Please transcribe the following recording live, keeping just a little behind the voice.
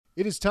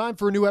It is time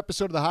for a new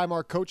episode of the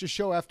Highmark Coaches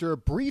Show after a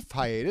brief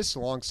hiatus.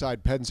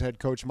 Alongside Pens head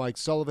coach Mike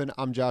Sullivan,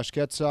 I'm Josh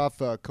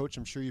Getzoff. Coach,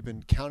 I'm sure you've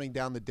been counting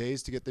down the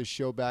days to get this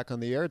show back on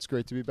the air. It's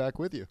great to be back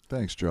with you.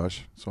 Thanks,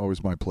 Josh. It's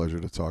always my pleasure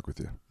to talk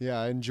with you. Yeah,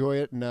 I enjoy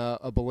it, and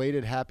a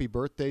belated happy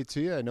birthday to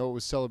you. I know it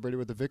was celebrated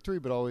with a victory,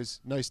 but always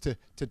nice to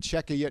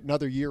check yet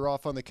another year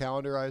off on the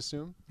calendar, I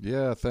assume.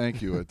 Yeah,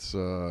 thank you. It's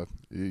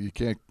you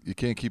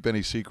can't keep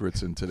any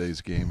secrets in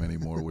today's game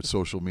anymore with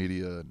social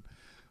media and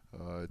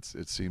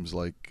it seems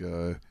like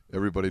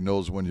everybody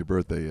knows when your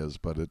birthday is,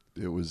 but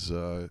it was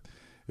a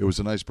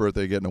nice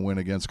birthday getting a win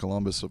against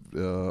Columbus,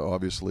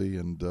 obviously,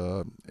 and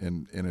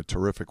in a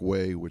terrific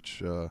way,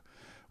 which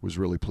was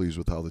really pleased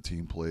with how the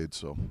team played.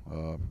 So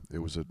it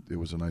was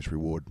a nice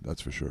reward,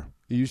 that's for sure.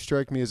 You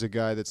strike me as a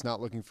guy that's not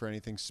looking for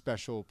anything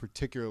special,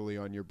 particularly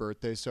on your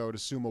birthday. So I would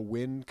assume a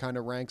win kind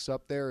of ranks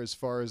up there as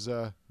far as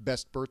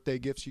best birthday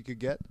gifts you could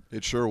get.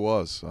 It sure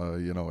was.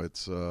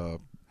 It's.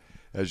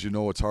 As you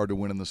know, it's hard to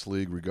win in this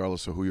league,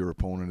 regardless of who your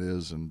opponent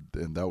is, and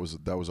that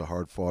was a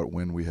hard-fought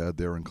win we had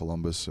there in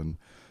Columbus, and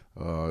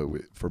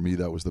for me,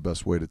 that was the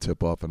best way to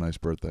tip off a nice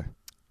birthday.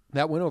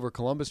 That win over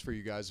Columbus for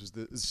you guys was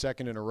the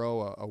second in a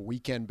row, a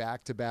weekend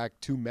back-to-back,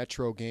 2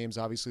 Metro games.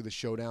 Obviously, the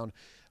showdown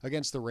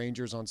against the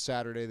Rangers on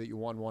Saturday that you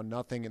won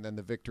 1-0, and then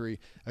the victory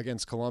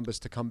against Columbus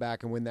to come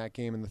back and win that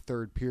game in the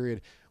third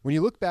period. When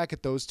you look back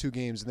at those 2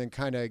 games and then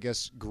kind of, I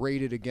guess,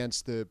 graded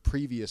against the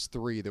previous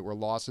 3 that were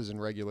losses in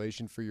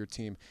regulation for your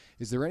team,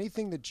 is there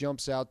anything that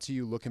jumps out to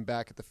you looking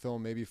back at the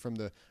film, maybe from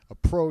the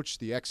approach,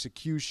 the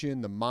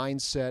execution, the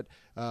mindset,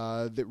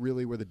 that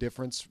really were the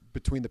difference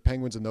between the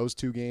Penguins in those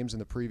 2 games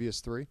and the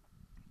previous 3?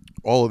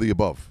 All of the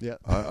above. Yeah.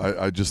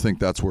 I just think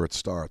that's where it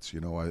starts.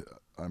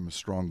 I'm a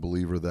strong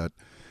believer that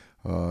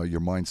your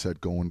mindset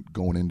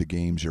going into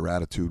games, your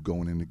attitude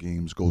going into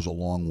games goes a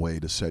long way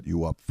to set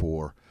you up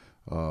for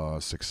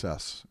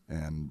success.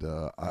 And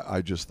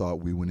I just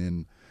thought we went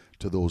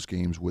into those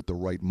games with the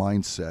right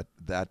mindset,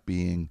 that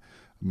being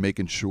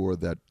making sure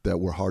that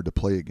we're hard to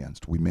play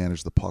against. We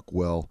manage the puck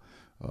well,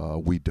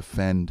 we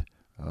defend,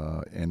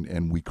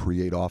 and we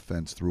create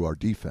offense through our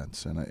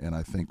defense. And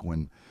I think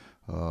when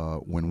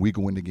we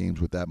go into games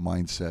with that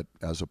mindset,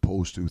 as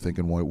opposed to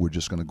thinking, well, we're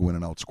just going to go in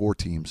and outscore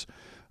teams,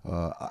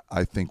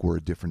 I think we're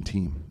a different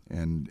team,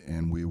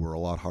 and we were a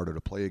lot harder to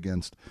play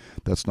against.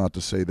 That's not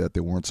to say that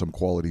there weren't some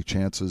quality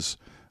chances.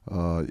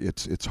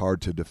 It's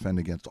hard to defend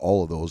against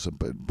all of those,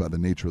 but by the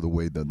nature of the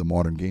way that the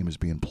modern game is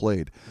being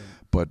played.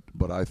 Yeah.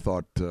 But I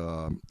thought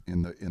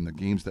in the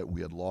games that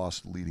we had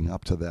lost leading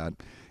up to that,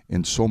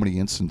 in so many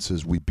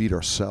instances we beat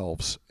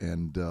ourselves,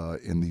 and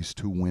in these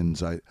 2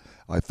 wins, I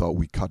thought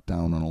we cut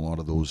down on a lot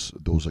of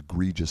those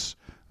egregious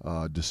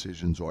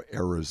decisions or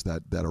errors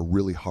that are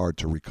really hard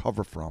to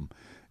recover from.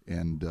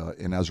 And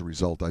as a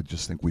result, I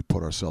just think we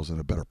put ourselves in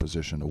a better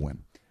position to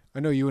win. I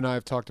know you and I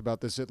have talked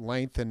about this at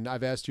length, and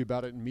I've asked you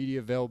about it in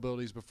media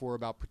availabilities before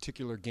about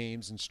particular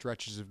games and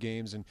stretches of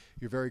games, and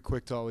you're very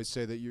quick to always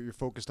say that you're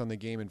focused on the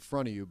game in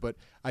front of you. But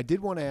I did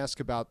want to ask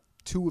about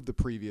 2 of the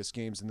previous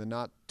games in the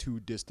not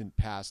too distant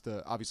past.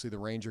 Obviously, the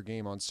Ranger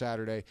game on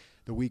Saturday,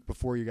 the week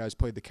before you guys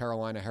played the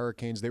Carolina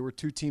Hurricanes. They were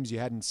 2 teams you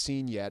hadn't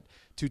seen yet,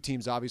 2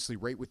 teams obviously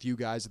right with you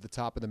guys at the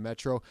top of the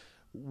Metro.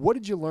 What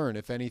did you learn,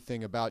 if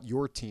anything, about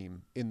your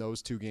team in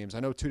those 2 games? I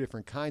know 2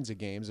 different kinds of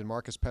games, and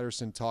Marcus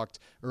Pettersson talked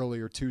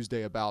earlier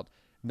Tuesday about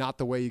not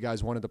the way you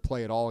guys wanted to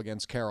play at all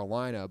against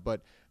Carolina.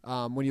 But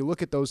when you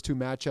look at those 2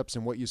 matchups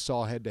and what you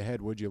saw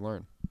head-to-head, what did you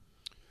learn?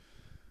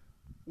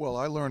 Well,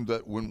 I learned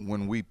that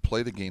when we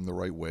play the game the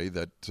right way,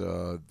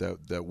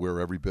 that we're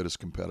every bit as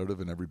competitive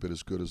and every bit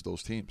as good as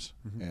those teams.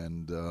 Mm-hmm.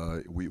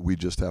 And we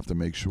just have to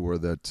make sure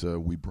that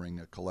we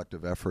bring a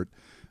collective effort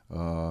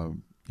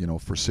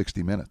for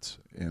 60 minutes.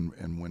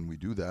 And when we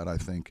do that, I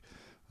think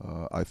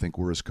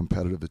we're as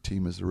competitive a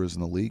team as there is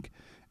in the league.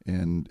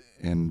 And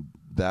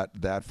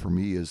that for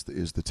me is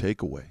the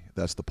takeaway.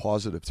 That's the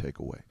positive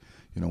takeaway.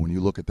 When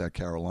you look at that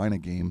Carolina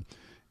game,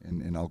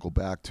 and I'll go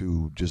back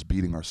to just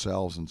beating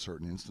ourselves in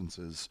certain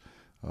instances,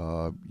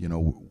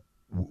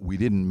 we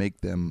didn't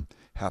make them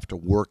have to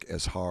work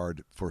as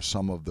hard for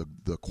some of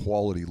the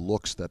quality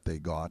looks that they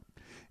got,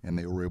 and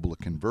they were able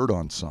to convert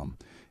on some.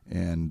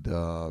 And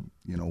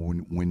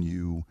when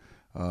you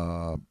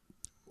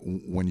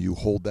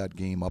hold that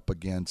game up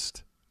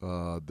against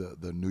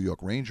the New York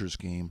Rangers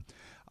game,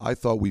 I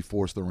thought we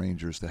forced the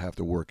Rangers to have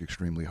to work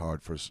extremely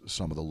hard for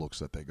some of the looks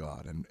that they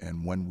got.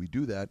 And when we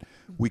do that,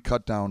 we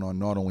cut down on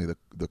not only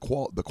the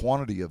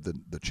quantity of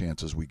the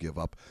chances we give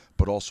up,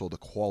 but also the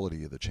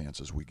quality of the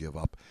chances we give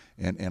up.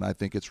 And I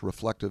think it's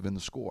reflective in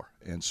the score.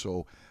 And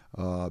so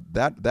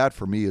that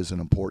for me is an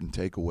important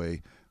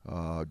takeaway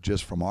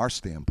just from our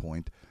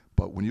standpoint.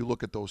 But when you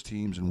look at those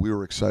teams, and we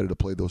were excited to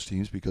play those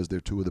teams because they're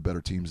 2 of the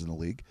better teams in the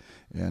league,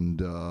 and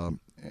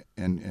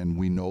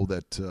we know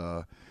that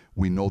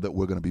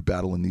we're going to be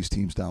battling these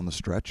teams down the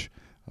stretch.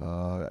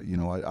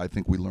 I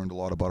think we learned a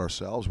lot about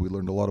ourselves. We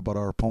learned a lot about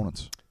our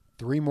opponents.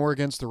 3 more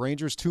against the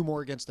Rangers, 2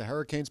 more against the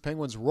Hurricanes.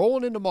 Penguins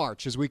rolling into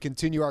March as we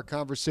continue our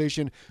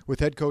conversation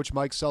with head coach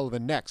Mike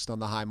Sullivan next on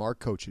the Highmark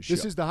Coaches Show.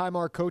 This is the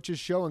Highmark Coaches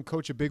Show, and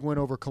coach, a big win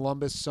over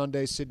Columbus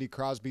Sunday. Sidney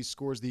Crosby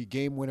scores the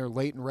game winner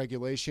late in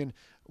regulation.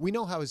 We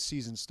know how his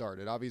season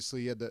started.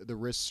 Obviously, he had the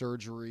wrist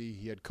surgery.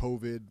 He had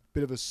COVID.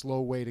 Bit of a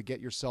slow way to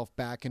get yourself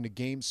back into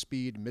game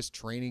speed, missed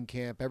training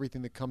camp,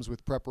 everything that comes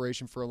with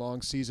preparation for a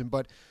long season.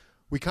 But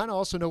we kind of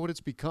also know what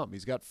it's become.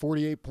 He's got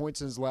 48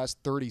 points in his last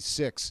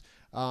 36.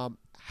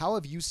 How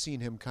have you seen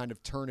him kind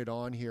of turn it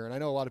on here? And I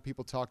know a lot of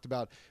people talked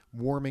about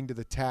warming to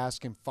the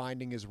task and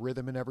finding his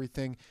rhythm and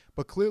everything,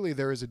 but clearly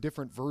there is a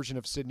different version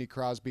of Sidney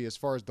Crosby as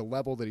far as the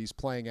level that he's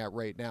playing at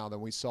right now than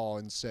we saw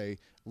in, say,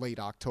 late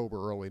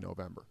October, early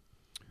November.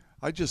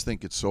 I just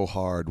think it's so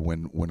hard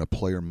when a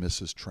player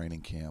misses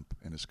training camp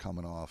and is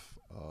coming off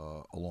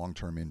a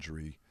long-term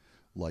injury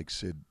like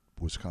Sid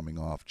was coming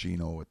off.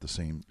 Gino at the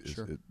same,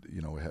 Sure.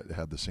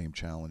 Had the same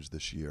challenge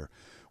this year.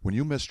 When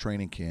you miss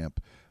training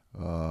camp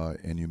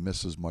and you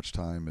miss as much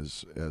time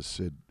as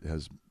Sid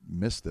has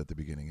missed at the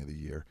beginning of the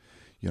year,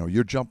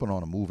 you're jumping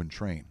on a moving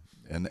train,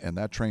 and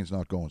that train's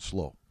not going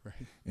slow. Right.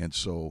 And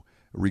so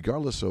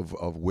regardless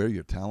of where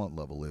your talent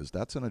level is,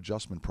 that's an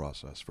adjustment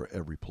process for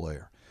every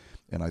player.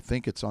 And I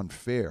think it's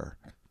unfair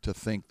to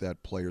think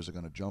that players are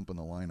going to jump in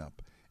the lineup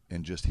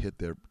and just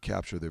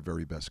capture their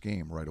very best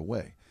game right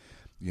away.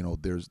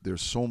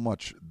 There's so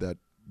much that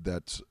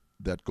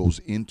goes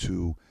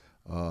into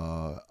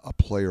a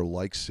player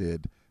like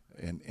Sid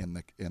and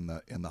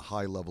the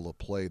high level of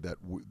play that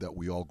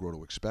we all grow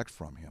to expect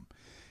from him,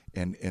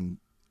 and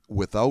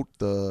without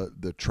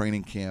the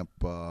training camp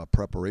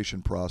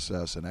preparation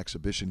process and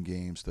exhibition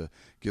games to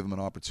give him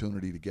an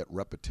opportunity to get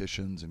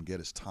repetitions and get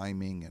his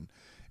timing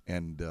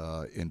and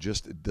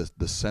just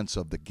the sense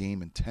of the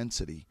game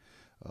intensity,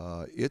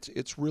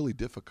 it's really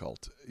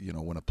difficult,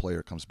 when a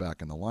player comes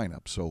back in the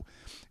lineup. So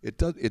it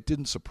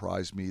didn't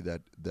surprise me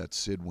that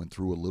Sid went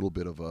through a little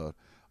bit of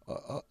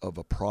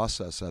a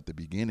process at the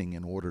beginning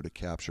in order to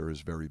capture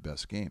his very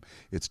best game.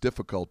 It's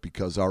difficult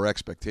because our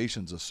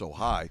expectations are so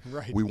high.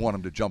 Right. We want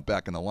him to jump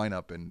back in the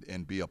lineup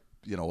and be a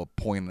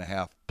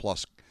 1.5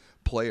 plus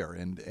player,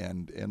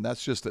 and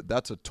that's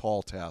a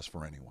tall task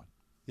for anyone.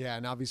 Yeah,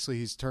 and obviously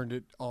he's turned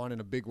it on in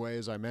a big way,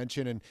 as I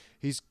mentioned, and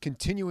he's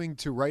continuing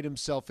to write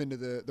himself into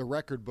the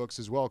record books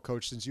as well,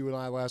 Coach. Since you and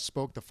I last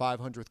spoke, the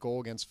 500th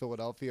goal against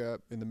Philadelphia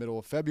in the middle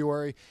of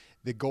February,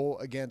 the goal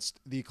against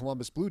the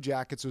Columbus Blue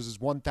Jackets was his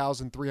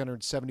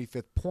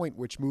 1,375th point,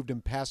 which moved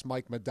him past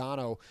Mike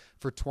Modano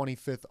for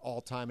 25th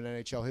all-time in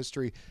NHL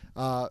history.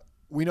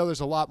 We know there's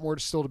a lot more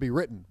still to be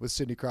written with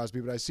Sidney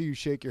Crosby, but I see you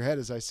shake your head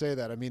as I say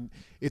that. I mean,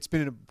 it's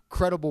been an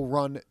incredible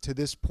run to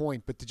this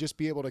point, but to just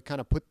be able to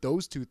kind of put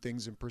those two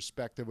things in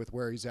perspective with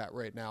where he's at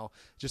right now,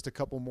 just a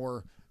couple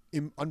more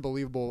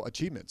unbelievable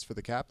achievements for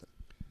the captain.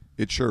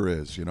 It sure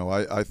is.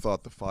 I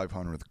thought the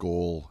 500th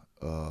goal,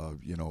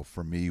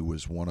 for me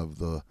was one of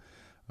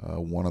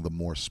the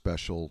more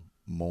special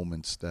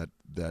moments that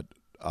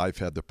I've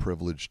had the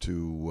privilege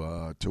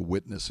to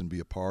witness and be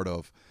a part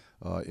of.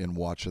 In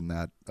watching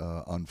that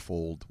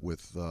unfold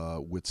with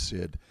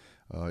Sid,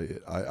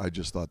 I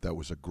just thought that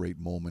was a great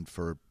moment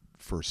for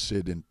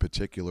Sid in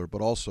particular, but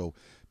also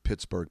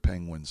Pittsburgh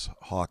Penguins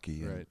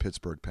hockey and Right.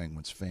 Pittsburgh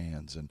Penguins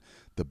fans, and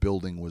the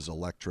building was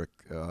electric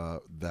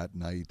that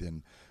night,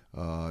 and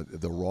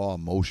the raw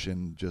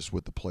emotion just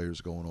with the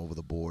players going over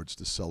the boards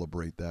to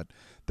celebrate that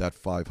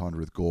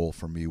 500th goal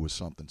for me was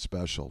something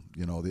special.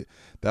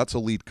 That's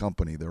elite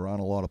company. There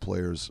aren't a lot of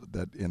players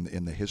that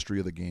in the history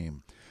of the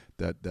game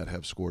that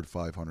have scored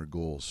 500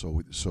 goals.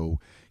 So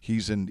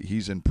he's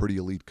in pretty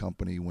elite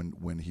company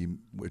when he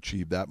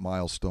achieved that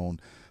milestone.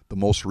 The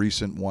most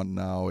recent one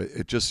now,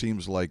 it just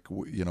seems like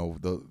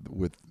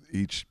with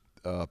each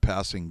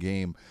passing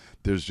game,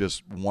 there's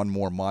just one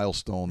more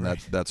milestone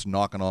Right. that's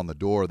knocking on the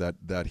door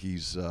that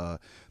he's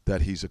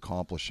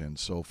accomplishing.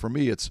 So for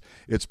me, it's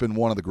been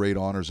one of the great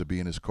honors of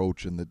being his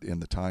coach in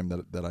the time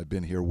that I've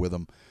been here with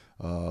him.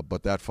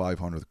 But that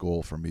 500th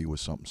goal for me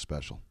was something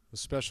special. A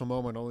special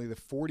moment, only the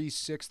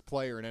 46th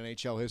player in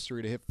NHL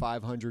history to hit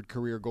 500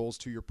 career goals,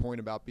 to your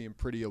point about being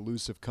pretty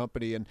elusive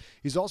company. And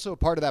he's also a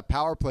part of that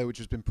power play, which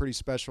has been pretty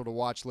special to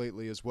watch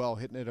lately as well,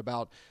 hitting it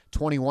about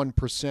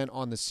 21%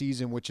 on the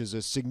season, which is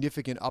a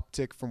significant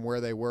uptick from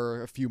where they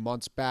were a few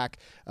months back.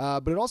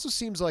 But it also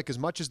seems like as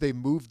much as they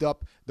moved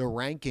up the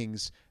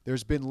rankings,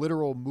 there's been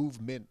literal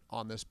movement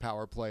on this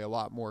power play a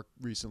lot more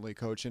recently,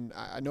 Coach. And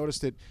I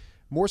noticed it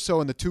more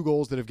so in the 2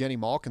 goals that Evgeny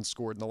Malkin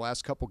scored in the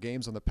last couple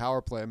games on the power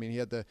play. I mean, he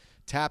had the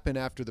tap-in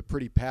after the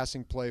pretty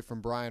passing play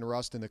from Brian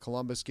Rust in the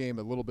Columbus game,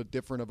 a little bit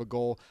different of a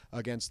goal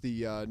against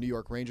the New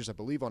York Rangers, I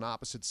believe on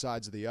opposite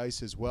sides of the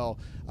ice as well.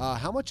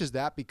 How much has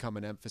that become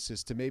an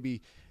emphasis to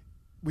maybe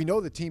 – we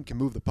know the team can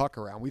move the puck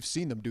around. We've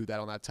seen them do that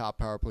on that top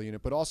power play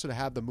unit, but also to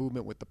have the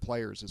movement with the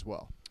players as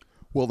well.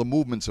 Well, the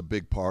movement's a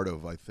big part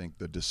of, I think,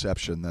 the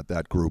deception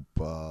that group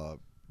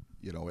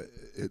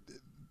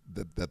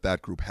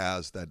that group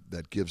has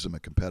that gives them a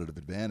competitive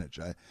advantage.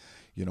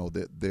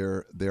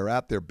 They're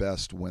at their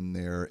best when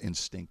they're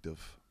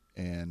instinctive,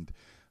 and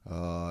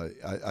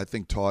I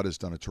think Todd has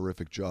done a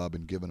terrific job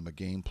in giving them a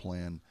game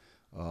plan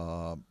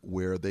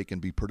where they can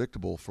be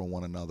predictable for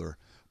one another,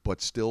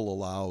 but still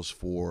allows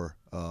for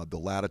the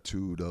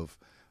latitude of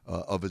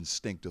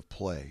instinctive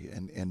play,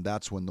 and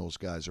that's when those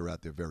guys are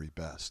at their very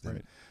best.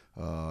 Right.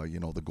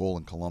 And the goal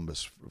in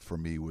Columbus for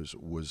me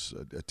was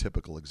a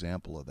typical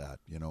example of that.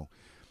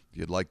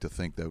 You'd like to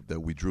think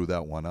that we drew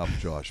that one up,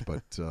 Josh,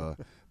 but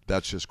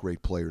that's just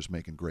great players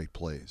making great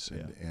plays.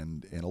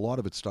 And a lot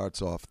of it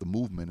starts off the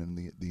movement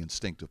and the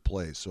instinctive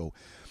play. So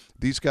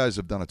these guys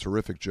have done a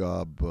terrific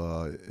job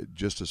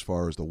just as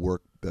far as the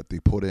work that they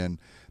put in.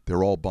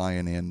 They're all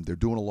buying in. They're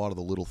doing a lot of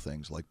the little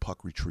things like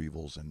puck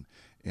retrievals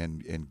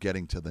and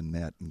getting to the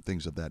net and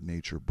things of that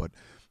nature. But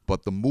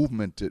the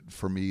movement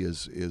for me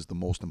is the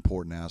most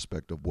important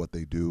aspect of what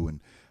they do. And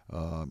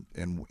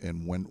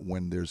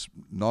when there's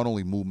not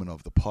only movement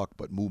of the puck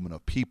but movement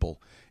of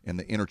people and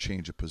the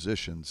interchange of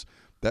positions,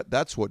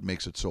 that's what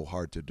makes it so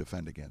hard to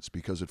defend against,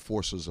 because it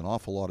forces an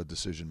awful lot of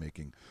decision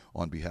making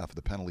on behalf of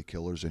the penalty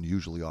killers, and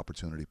usually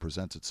opportunity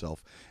presents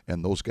itself,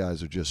 and those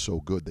guys are just so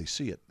good, they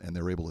see it and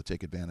they're able to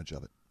take advantage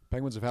of it.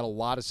 Penguins have had a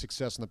lot of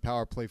success in the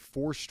power play,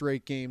 4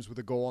 straight games with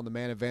a goal on the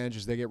man advantage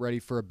as they get ready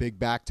for a big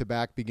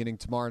back-to-back beginning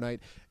tomorrow night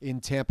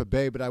in Tampa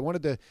Bay. But I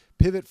wanted to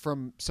pivot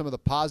from some of the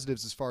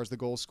positives as far as the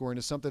goal scoring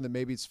to something that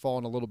maybe it's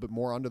fallen a little bit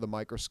more under the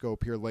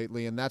microscope here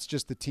lately, and that's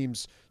just the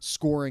team's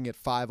scoring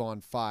at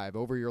 5-on-5.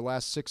 Over your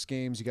last 6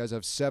 games, you guys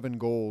have 7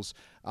 goals.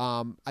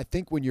 I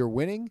think when you're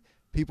winning,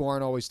 people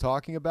aren't always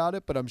talking about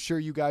it, but I'm sure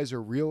you guys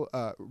are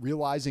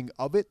realizing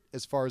of it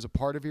as far as a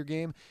part of your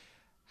game.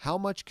 How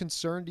much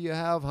concern do you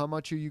have? How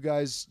much are you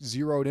guys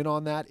zeroed in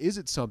on that? Is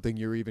it something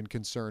you're even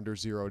concerned or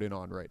zeroed in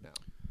on right now?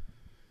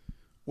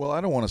 Well, I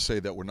don't want to say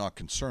that we're not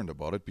concerned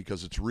about it,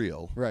 because it's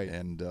real, right?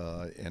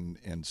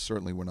 And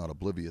certainly we're not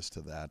oblivious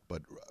to that.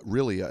 But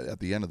really,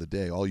 at the end of the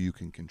day, all you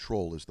can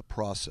control is the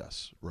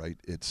process, right?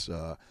 It's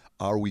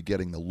are we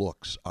getting the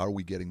looks? Are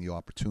we getting the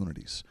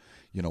opportunities?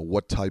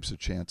 What types of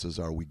chances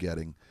are we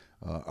getting?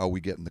 Are we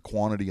getting the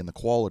quantity and the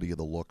quality of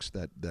the looks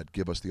that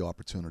give us the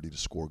opportunity to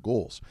score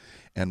goals?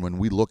 And when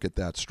we look at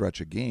that stretch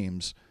of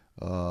games,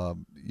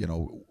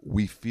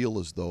 we feel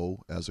as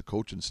though, as a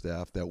coaching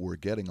staff, that we're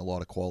getting a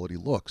lot of quality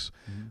looks.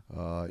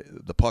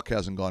 Mm-hmm. The puck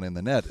hasn't gone in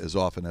the net as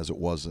often as it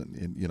was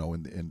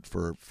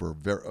for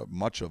very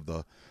much of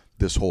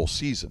this whole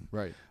season.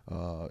 Right.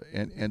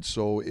 And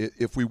so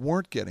if we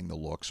weren't getting the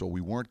looks or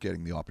we weren't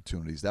getting the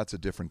opportunities, that's a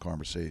different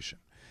conversation.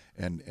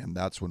 And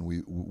that's when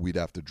we'd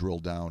have to drill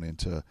down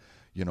into,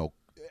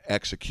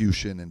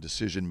 execution and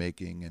decision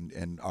making,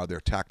 and are there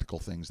tactical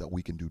things that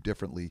we can do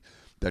differently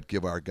that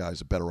give our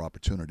guys a better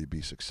opportunity to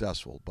be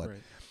successful. But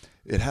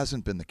it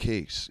hasn't been the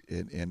case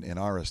in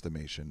our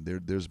estimation.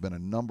 There's been a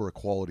number of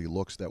quality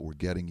looks that we're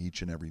getting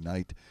each and every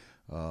night.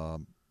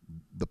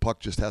 The puck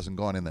just hasn't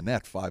gone in the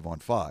net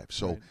 5-on-5.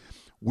 So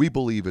we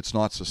believe it's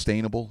not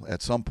sustainable.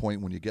 At some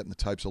point, when you're getting the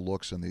types of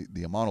looks and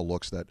the amount of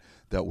looks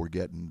that we're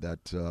getting,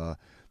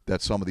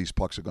 that some of these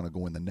pucks are going to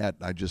go in the net.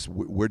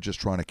 We're just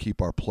trying to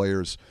keep our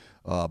players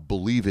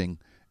believing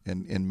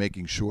and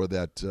making sure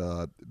that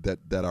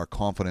our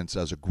confidence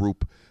as a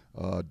group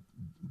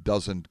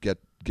doesn't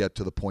get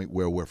to the point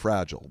where we're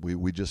fragile.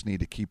 We just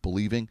need to keep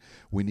believing.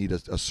 We need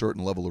a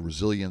certain level of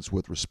resilience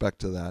with respect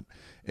to that,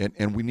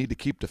 and we need to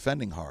keep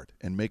defending hard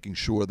and making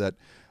sure that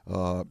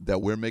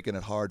we're making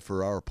it hard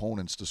for our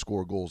opponents to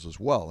score goals as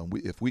well. And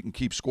if we can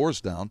keep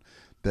scores down,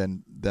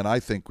 then I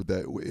think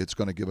that it's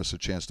going to give us a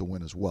chance to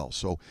win as well.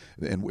 So,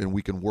 and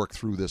we can work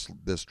through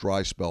this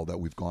dry spell that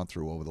we've gone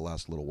through over the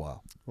last little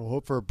while. We'll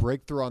hope for a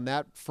breakthrough on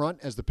that front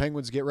as the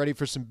Penguins get ready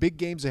for some big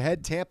games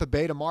ahead. Tampa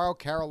Bay tomorrow,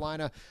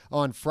 Carolina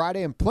on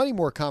Friday, and plenty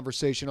more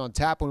conversation on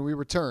tap when we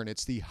return.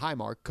 It's the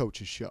Highmark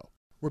Coaches Show.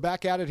 We're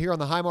back at it here on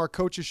the Highmark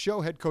Coaches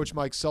Show. Head coach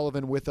Mike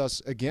Sullivan with us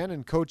again,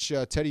 and Coach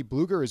Teddy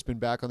Bluger has been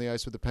back on the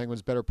ice with the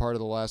Penguins better part of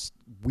the last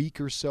week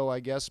or so,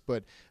 I guess,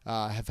 but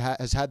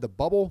has had the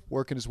bubble,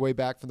 working his way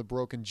back from the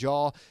broken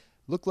jaw.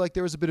 Looked like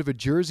there was a bit of a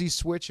jersey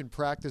switch in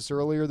practice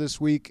earlier this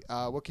week.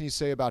 What can you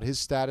say about his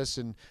status?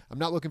 And I'm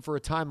not looking for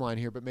a timeline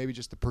here, but maybe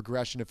just the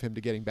progression of him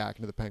to getting back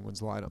into the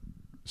Penguins lineup.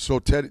 So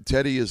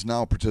Teddy is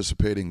now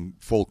participating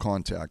full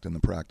contact in the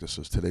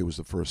practices. Today was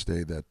the first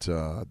day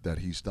that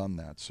he's done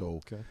that.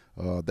 So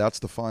that's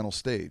the final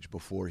stage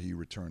before he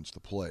returns to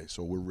play.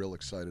 So we're real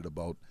excited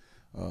about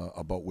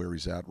where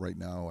he's at right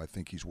now. I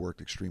think he's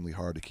worked extremely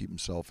hard to keep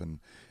himself in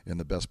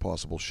the best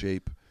possible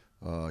shape.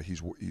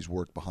 He's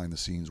worked behind the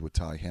scenes with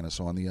Ty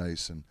Hennis on the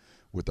ice and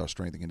with our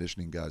strength and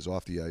conditioning guys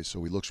off the ice.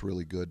 So he looks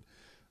really good.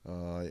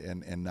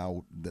 And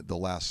now the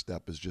last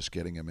step is just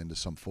getting him into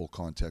some full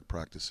contact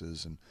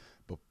practices and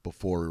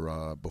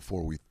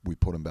before we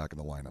put him back in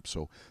the lineup.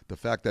 So the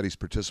fact that he's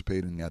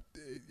participating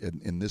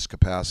in this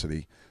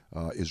capacity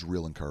is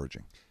real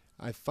encouraging.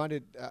 I find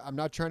it, I'm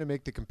not trying to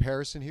make the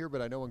comparison here,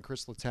 but I know when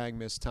Chris Letang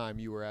missed time,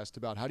 you were asked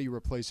about how do you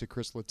replace a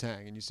Chris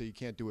Letang, and you say you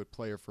can't do it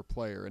player for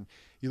player. And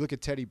you look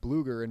at Teddy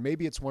Bluger, and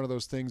maybe it's one of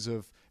those things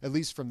of, at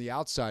least from the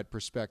outside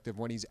perspective,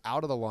 when he's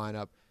out of the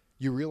lineup,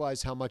 you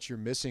realize how much you're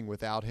missing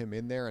without him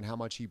in there and how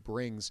much he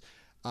brings.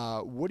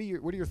 What are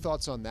your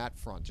thoughts on that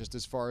front, just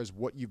as far as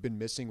what you've been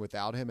missing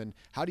without him, and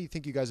how do you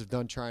think you guys have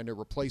done trying to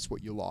replace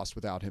what you lost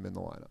without him in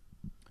the lineup?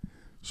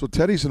 So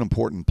Teddy's an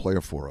important player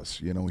for us.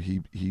 You know,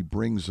 he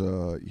brings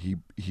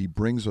he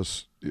brings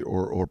us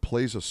or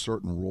plays a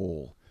certain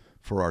role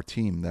for our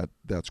team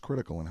that's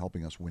critical in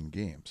helping us win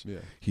games. Yeah.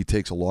 He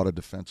takes a lot of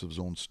defensive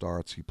zone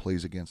starts. He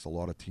plays against a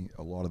lot of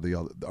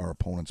our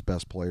opponent's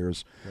best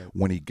players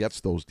when he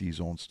gets those D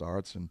zone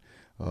starts, and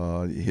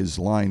his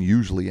line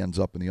usually ends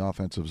up in the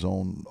offensive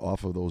zone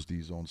off of those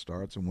D zone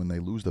starts. And when they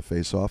lose the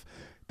faceoff,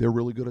 they're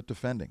really good at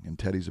defending, and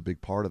Teddy's a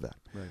big part of that.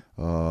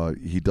 Right.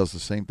 He does the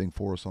same thing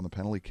for us on the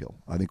penalty kill.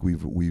 I think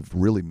we've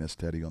really missed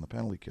Teddy on the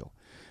penalty kill.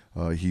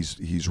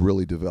 He's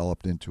really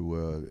developed into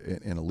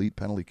an elite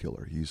penalty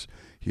killer.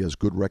 He has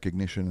good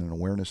recognition and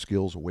awareness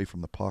skills away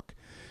from the puck.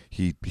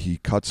 He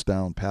cuts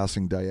down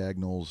passing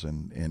diagonals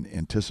and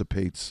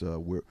anticipates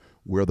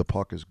where the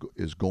puck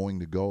is going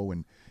to go,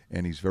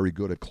 and he's very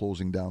good at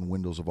closing down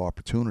windows of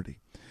opportunity.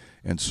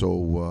 And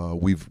so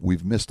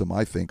we've missed him,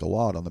 I think, a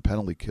lot on the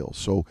penalty kill.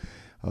 So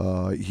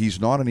he's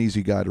not an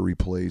easy guy to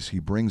replace. He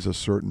brings a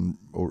certain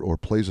or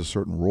plays a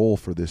certain role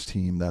for this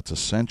team that's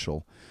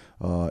essential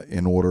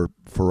in order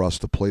for us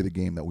to play the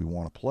game that we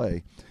want to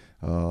play.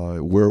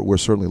 We're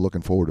certainly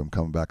looking forward to him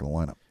coming back in the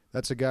lineup.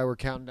 That's a guy we're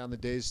counting down the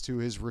days to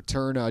his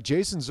return.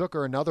 Jason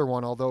Zucker, another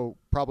one, although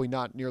probably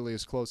not nearly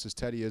as close as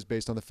Teddy is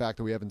based on the fact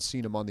that we haven't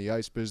seen him on the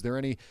ice. But is there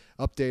any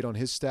update on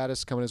his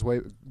status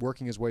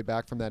working his way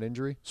back from that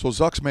injury? So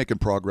Zuck's making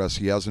progress.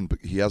 He hasn't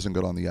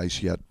got on the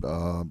ice yet.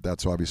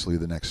 That's obviously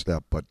the next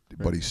step, but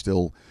he's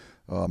still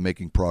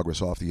making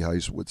progress off the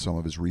ice with some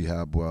of his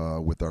rehab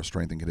with our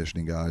strength and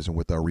conditioning guys and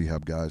with our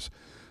rehab guys.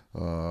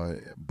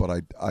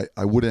 But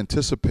I would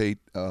anticipate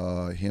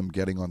him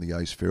getting on the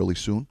ice fairly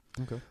soon.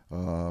 Okay.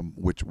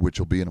 Which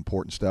will be an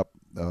important step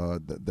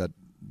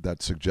that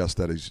suggests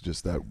that he's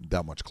just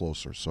that much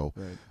closer. So,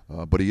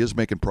 right. But he is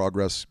making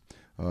progress.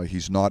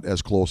 He's not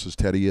as close as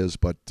Teddy is,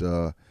 but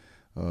I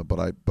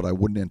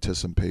wouldn't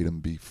anticipate him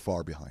be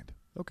far behind.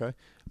 Okay.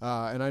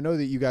 And I know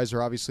that you guys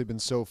are obviously been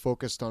so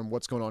focused on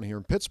what's going on here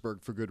in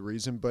Pittsburgh for good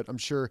reason, but I'm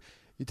sure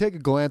you take a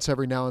glance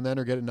every now and then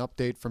or get an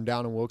update from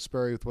down in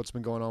Wilkes-Barre with what's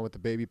been going on with the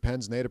Baby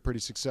Pens, and they had a pretty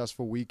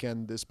successful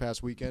weekend this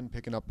past weekend,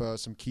 picking up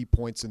some key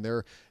points in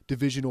their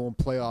divisional and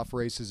playoff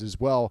races as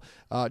well.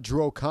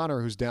 Drew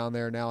O'Connor, who's down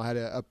there now, had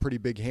a pretty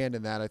big hand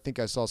in that. I think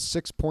I saw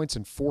 6 points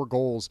and 4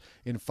 goals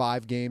in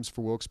 5 games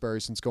for Wilkes-Barre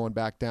since going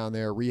back down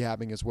there,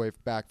 rehabbing his way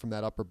back from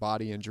that upper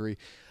body injury.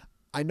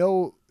 I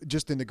know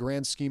just in the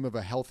grand scheme of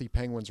a healthy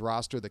Penguins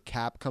roster, the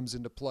cap comes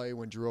into play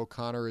when Drew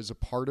O'Connor is a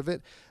part of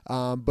it.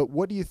 But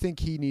what do you think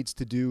he needs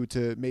to do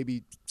to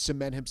maybe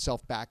cement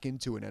himself back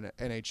into an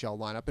NHL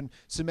lineup? And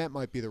cement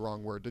might be the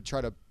wrong word, to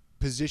try to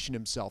position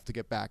himself to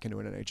get back into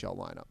an NHL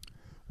lineup.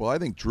 Well, I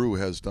think Drew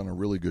has done a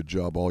really good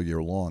job all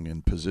year long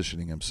in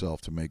positioning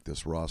himself to make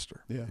this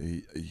roster. Yeah.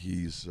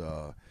 He's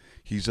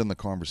in the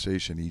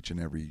conversation each and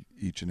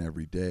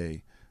every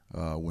day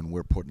when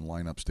we're putting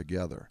lineups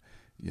together.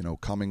 You know,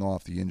 coming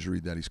off the injury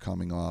that he's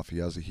coming off, he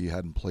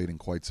hadn't played in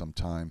quite some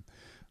time.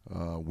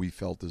 We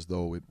felt as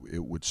though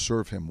it would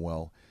serve him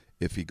well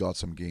if he got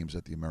some games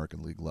at the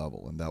American League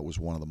level, and that was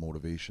one of the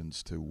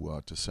motivations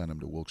to send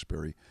him to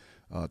Wilkes-Barre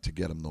to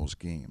get him those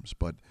games.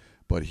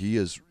 But he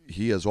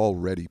has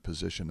already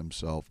positioned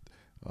himself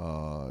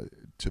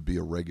to be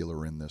a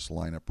regular in this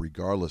lineup,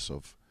 regardless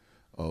of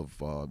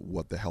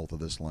what the health of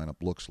this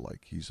lineup looks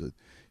like. He's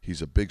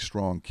a big,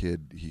 strong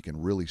kid. He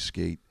can really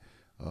skate.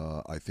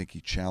 I think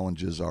he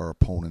challenges our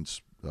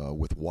opponents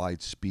with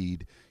wide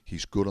speed.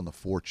 He's good on the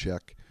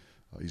forecheck.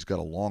 He's got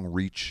a long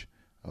reach,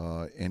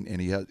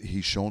 and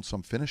he's shown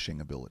some finishing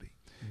ability.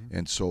 Mm-hmm.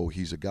 And so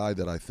he's a guy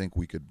that I think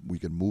we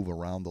could move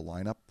around the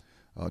lineup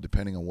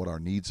depending on what our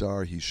needs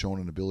are. He's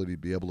shown an ability to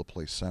be able to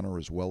play center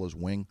as well as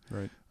wing.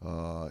 Right.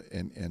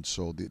 And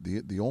so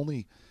the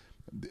only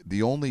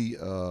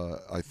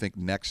I think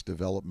next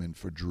development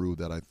for Drew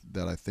that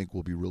I think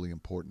will be really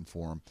important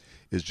for him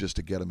is just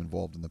to get him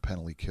involved in the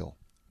penalty kill,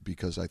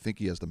 because I think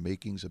he has the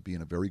makings of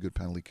being a very good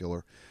penalty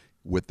killer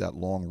with that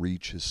long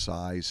reach, his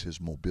size,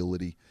 his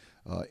mobility,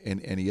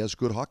 and he has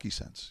good hockey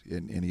sense,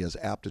 and he has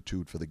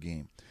aptitude for the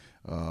game.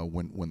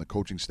 When the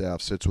coaching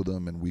staff sits with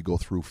him and we go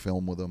through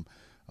film with him,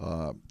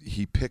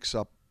 he picks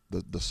up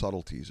the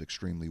subtleties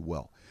extremely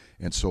well.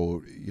 And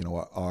so, you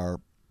know,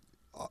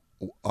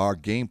 our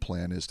game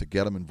plan is to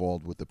get him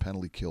involved with the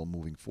penalty kill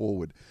moving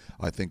forward.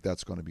 I think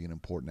that's going to be an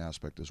important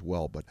aspect as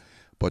well.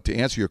 But to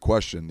answer your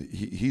question,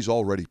 he's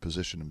already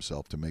positioned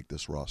himself to make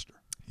this roster.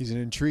 He's an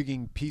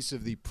intriguing piece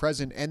of the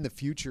present and the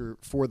future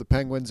for the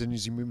Penguins, and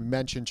as you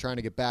mentioned, trying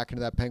to get back into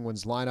that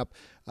Penguins lineup.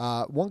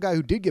 One guy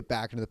who did get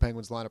back into the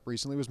Penguins lineup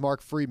recently was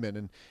Mark Friedman,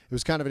 and it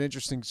was kind of an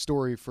interesting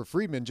story for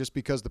Friedman just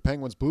because the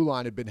Penguins' blue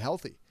line had been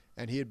healthy,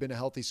 and he had been a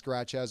healthy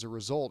scratch as a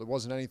result. It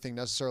wasn't anything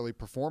necessarily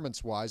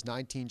performance-wise,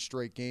 19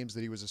 straight games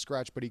that he was a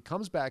scratch, but he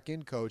comes back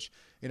in, Coach,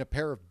 in a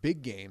pair of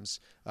big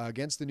games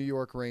against the New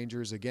York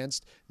Rangers,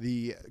 against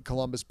the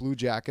Columbus Blue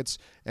Jackets,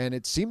 and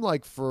it seemed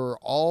like for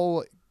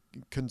all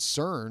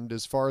concerned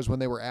as far as when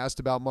they were asked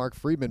about Mark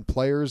Friedman,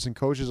 players and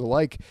coaches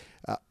alike.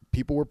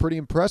 People were pretty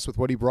impressed with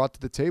what he brought to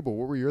the table.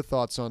 What were your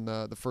thoughts on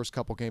the first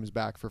couple games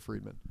back for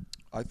Friedman?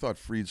 I thought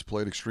Freed's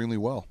played extremely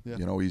well. Yeah.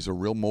 You know, he's a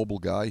real mobile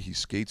guy. He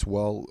skates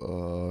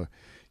well.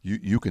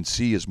 You can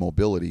see his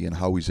mobility and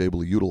how he's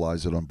able to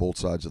utilize it on both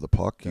sides of the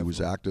puck. Definitely. He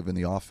was active in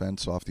the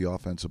offense, off the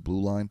offensive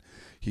blue line.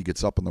 He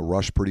gets up in the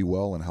rush pretty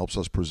well and helps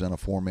us present a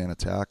four-man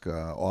attack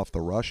off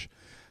the rush.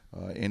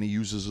 And he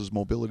uses his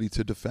mobility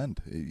to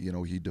defend. You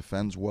know, he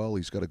defends well.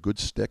 He's got a good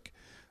stick.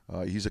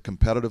 He's a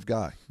competitive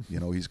guy. You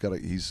know, he's got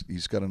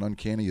an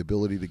uncanny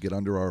ability to get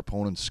under our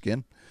opponent's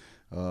skin.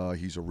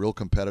 He's a real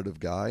competitive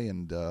guy,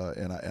 and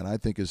I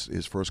think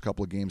his first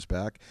couple of games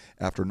back,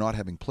 after not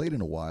having played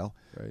in a while,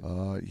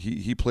 right.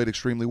 He played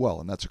extremely well,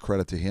 and that's a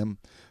credit to him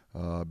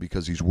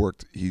because he's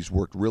worked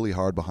really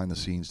hard behind the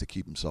scenes to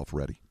keep himself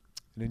ready.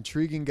 An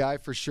intriguing guy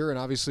for sure, and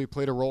obviously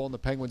played a role in the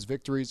Penguins'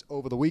 victories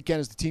over the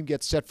weekend as the team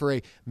gets set for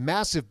a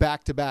massive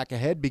back-to-back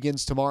ahead.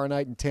 Begins tomorrow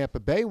night in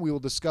Tampa Bay, and we will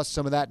discuss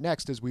some of that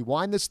next as we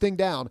wind this thing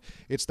down.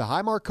 It's the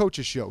Highmark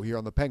Coaches Show here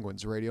on the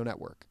Penguins Radio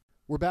Network.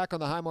 We're back on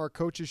the Highmark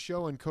Coaches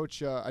Show, and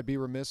Coach, I'd be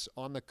remiss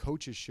on the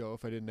Coaches Show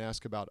if I didn't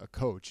ask about a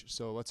coach.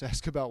 So let's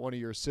ask about one of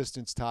your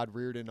assistants, Todd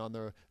Reardon, on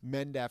the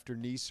mend after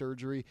knee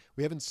surgery.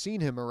 We haven't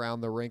seen him around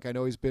the rink. I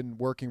know he's been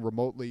working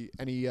remotely.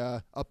 Any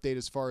update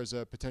as far as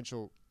a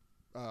potential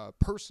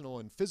personal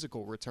and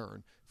physical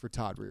return for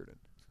Todd Reardon?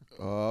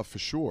 For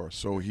sure.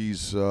 So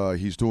he's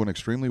doing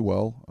extremely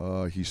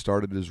well. He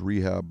started his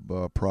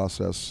rehab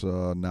process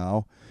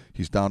now.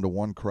 He's down to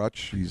one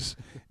crutch.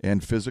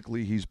 And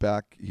physically he's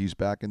back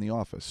in the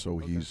office. So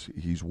okay.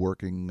 He's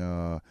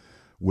working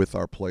with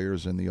our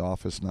players in the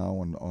office now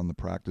on the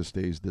practice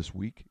days this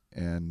week.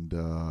 And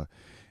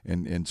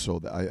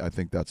so I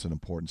think that's an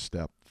important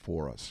step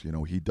for us. You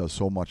know, he does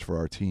so much for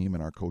our team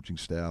and our coaching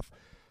staff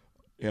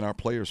and our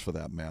players for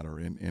that matter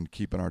in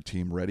keeping our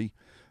team ready.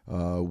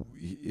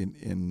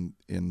 In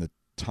the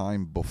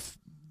time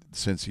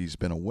since he's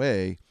been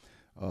away,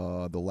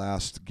 the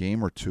last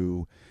game or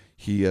two,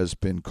 he has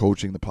been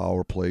coaching the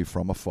power play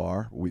from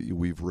afar.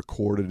 We've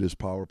recorded his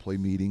power play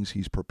meetings.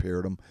 He's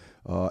prepared them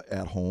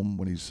at home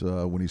when he's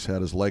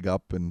had his leg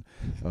up, and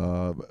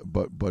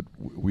but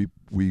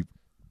we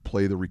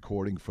play the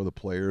recording for the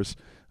players.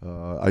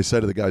 I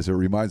said to the guys, it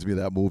reminds me of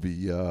that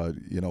movie,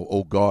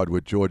 Oh God,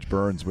 with George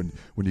Burns, when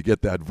you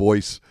get that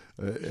voice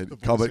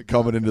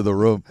coming into the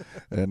room,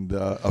 and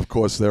of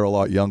course they're a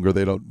lot younger.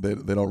 They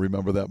don't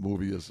remember that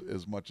movie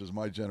as much as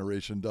my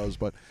generation does.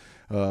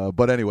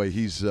 But anyway,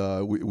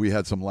 we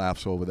had some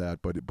laughs over that.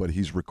 But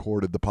he's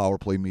recorded the power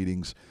play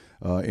meetings.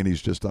 And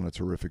he's just done a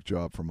terrific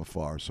job from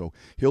afar. So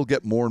he'll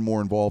get more and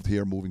more involved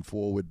here moving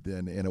forward,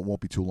 and it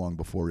won't be too long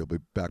before he'll be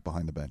back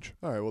behind the bench.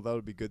 All right, well, that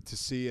would be good to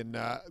see. And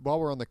while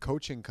we're on the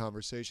coaching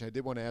conversation, I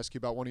did want to ask you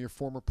about one of your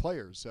former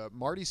players.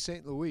 Marty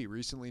St. Louis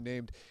recently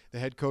named the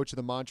head coach of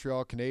the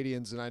Montreal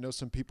Canadiens, and I know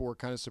some people were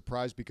kind of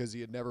surprised because he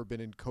had never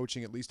been in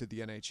coaching, at least at the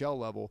NHL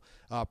level.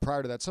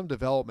 Prior to that, some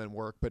development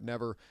work, but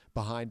never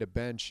behind a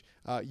bench.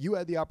 You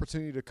had the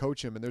opportunity to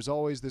coach him, and there's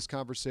always this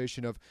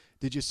conversation of,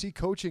 did you see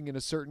coaching in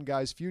a certain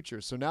guy's future?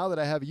 So now that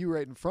I have you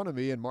right in front of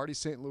me, and Marty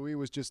St. Louis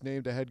was just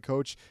named a head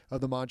coach of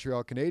the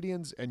Montreal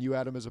Canadiens, and you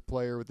had him as a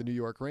player with the New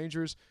York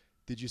Rangers,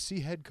 did you see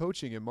head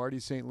coaching in Marty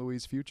St.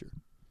 Louis' future?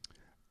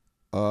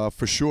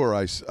 For sure,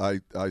 I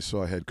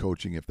saw head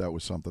coaching if that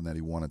was something that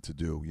he wanted to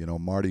do. You know,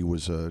 Marty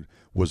was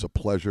a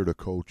pleasure to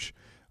coach.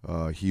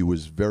 He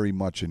was very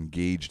much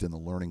engaged in the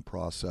learning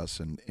process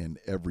in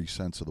every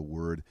sense of the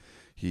word.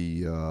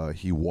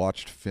 He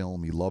watched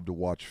film. He loved to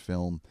watch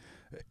film.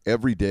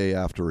 Every day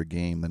after a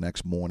game, the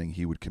next morning,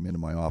 he would come into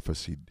my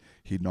office.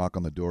 He'd knock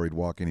on the door. He'd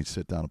walk in. He'd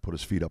sit down and put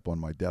his feet up on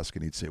my desk,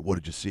 and he'd say, "What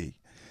did you see?"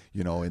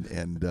 You know,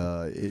 and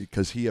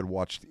because he had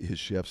watched his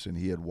shifts and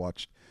he had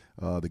watched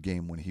the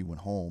game when he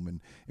went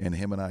home, and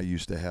him and I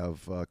used to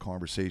have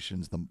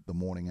conversations the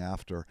morning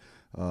after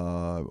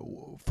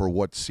for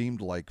what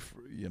seemed like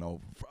for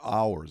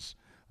hours.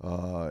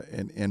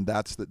 And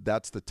that's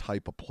the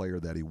type of player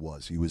that he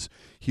was.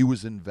 He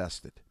was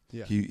invested.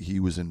 Yeah. He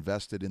was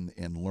invested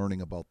in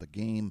learning about the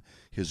game,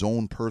 his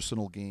own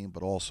personal game,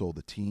 but also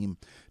the team.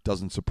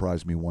 Doesn't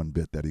surprise me one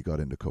bit that he got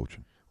into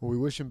coaching. Well, we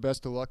wish him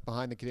best of luck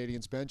behind the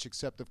Canadiens bench,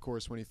 except, of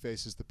course, when he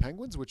faces the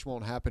Penguins, which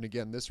won't happen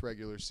again this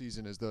regular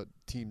season as the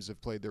teams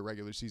have played their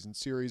regular season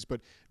series.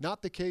 But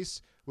not the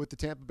case with the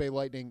Tampa Bay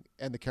Lightning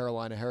and the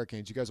Carolina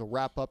Hurricanes. You guys will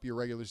wrap up your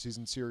regular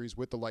season series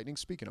with the Lightning.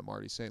 Speaking of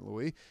Marty St.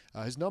 Louis,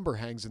 his number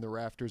hangs in the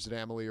rafters at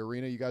Amalie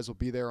Arena. You guys will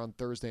be there on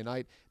Thursday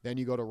night. Then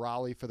you go to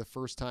Raleigh for the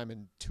first time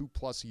in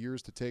 2+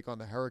 years to take on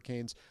the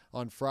Hurricanes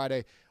on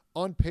Friday.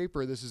 On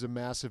paper, this is a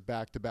massive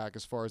back-to-back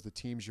as far as the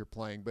teams you're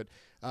playing, but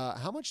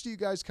how much do you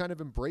guys kind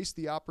of embrace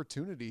the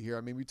opportunity here?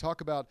 I mean, we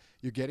talk about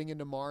you're getting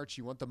into March,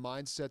 you want the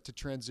mindset to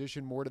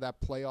transition more to that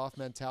playoff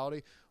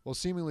mentality. Well,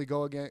 seemingly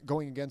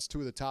going against two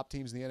of the top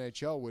teams in the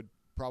NHL would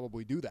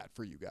probably do that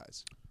for you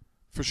guys.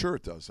 For sure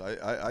it does.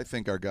 I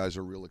think our guys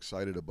are real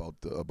excited about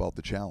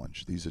the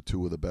challenge. These are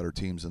two of the better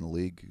teams in the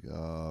league.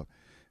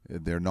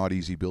 they're not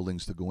easy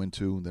buildings to go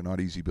into. They're not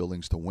easy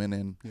buildings to win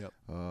in.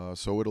 Yep.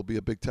 So it'll be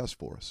a big test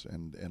for us,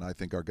 and I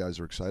think our guys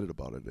are excited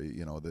about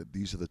it.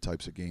 These are the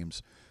types of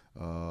games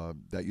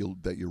that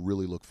you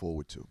really look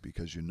forward to,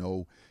 because you're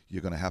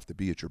going to have to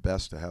be at your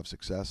best to have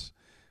success.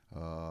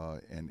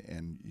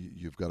 And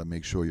you've got to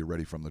make sure you're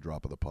ready from the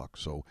drop of the puck.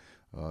 So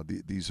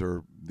these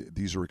are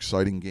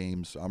exciting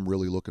games. I'm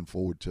really looking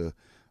forward to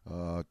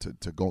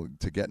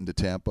getting to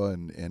Tampa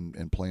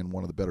and playing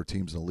one of the better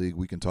teams in the league.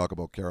 We can talk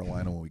about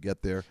Carolina when we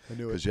get there,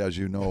 because as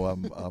you know,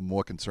 I'm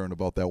more concerned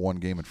about that one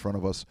game in front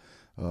of us.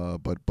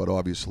 But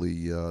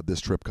obviously this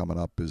trip coming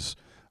up is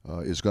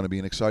going to be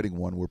an exciting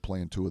one. We're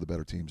playing two of the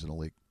better teams in the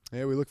league.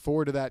 Yeah, we look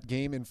forward to that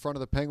game in front of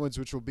the Penguins,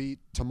 which will be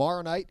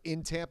tomorrow night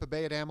in Tampa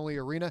Bay at Amalie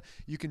Arena.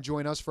 You can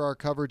join us for our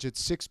coverage at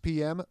 6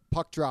 p.m.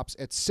 Puck drops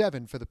at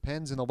 7 for the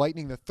Pens and the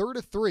Lightning, the third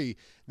of 3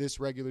 this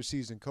regular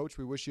season. Coach,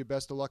 we wish you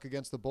best of luck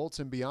against the Bolts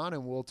and beyond,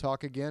 and we'll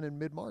talk again in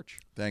mid-March.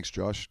 Thanks,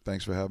 Josh.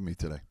 Thanks for having me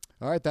today.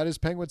 All right, that is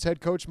Penguins head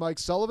coach Mike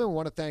Sullivan. We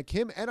want to thank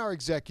him and our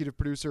executive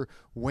producer,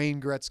 Wayne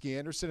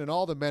Gretzky-Anderson, and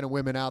all the men and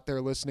women out there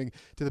listening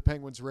to the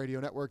Penguins Radio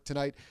Network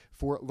tonight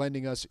for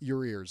lending us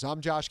your ears. I'm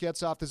Josh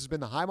Getzoff. This has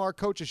been the Highmark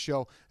Coaches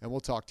Show, and we'll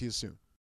talk to you soon.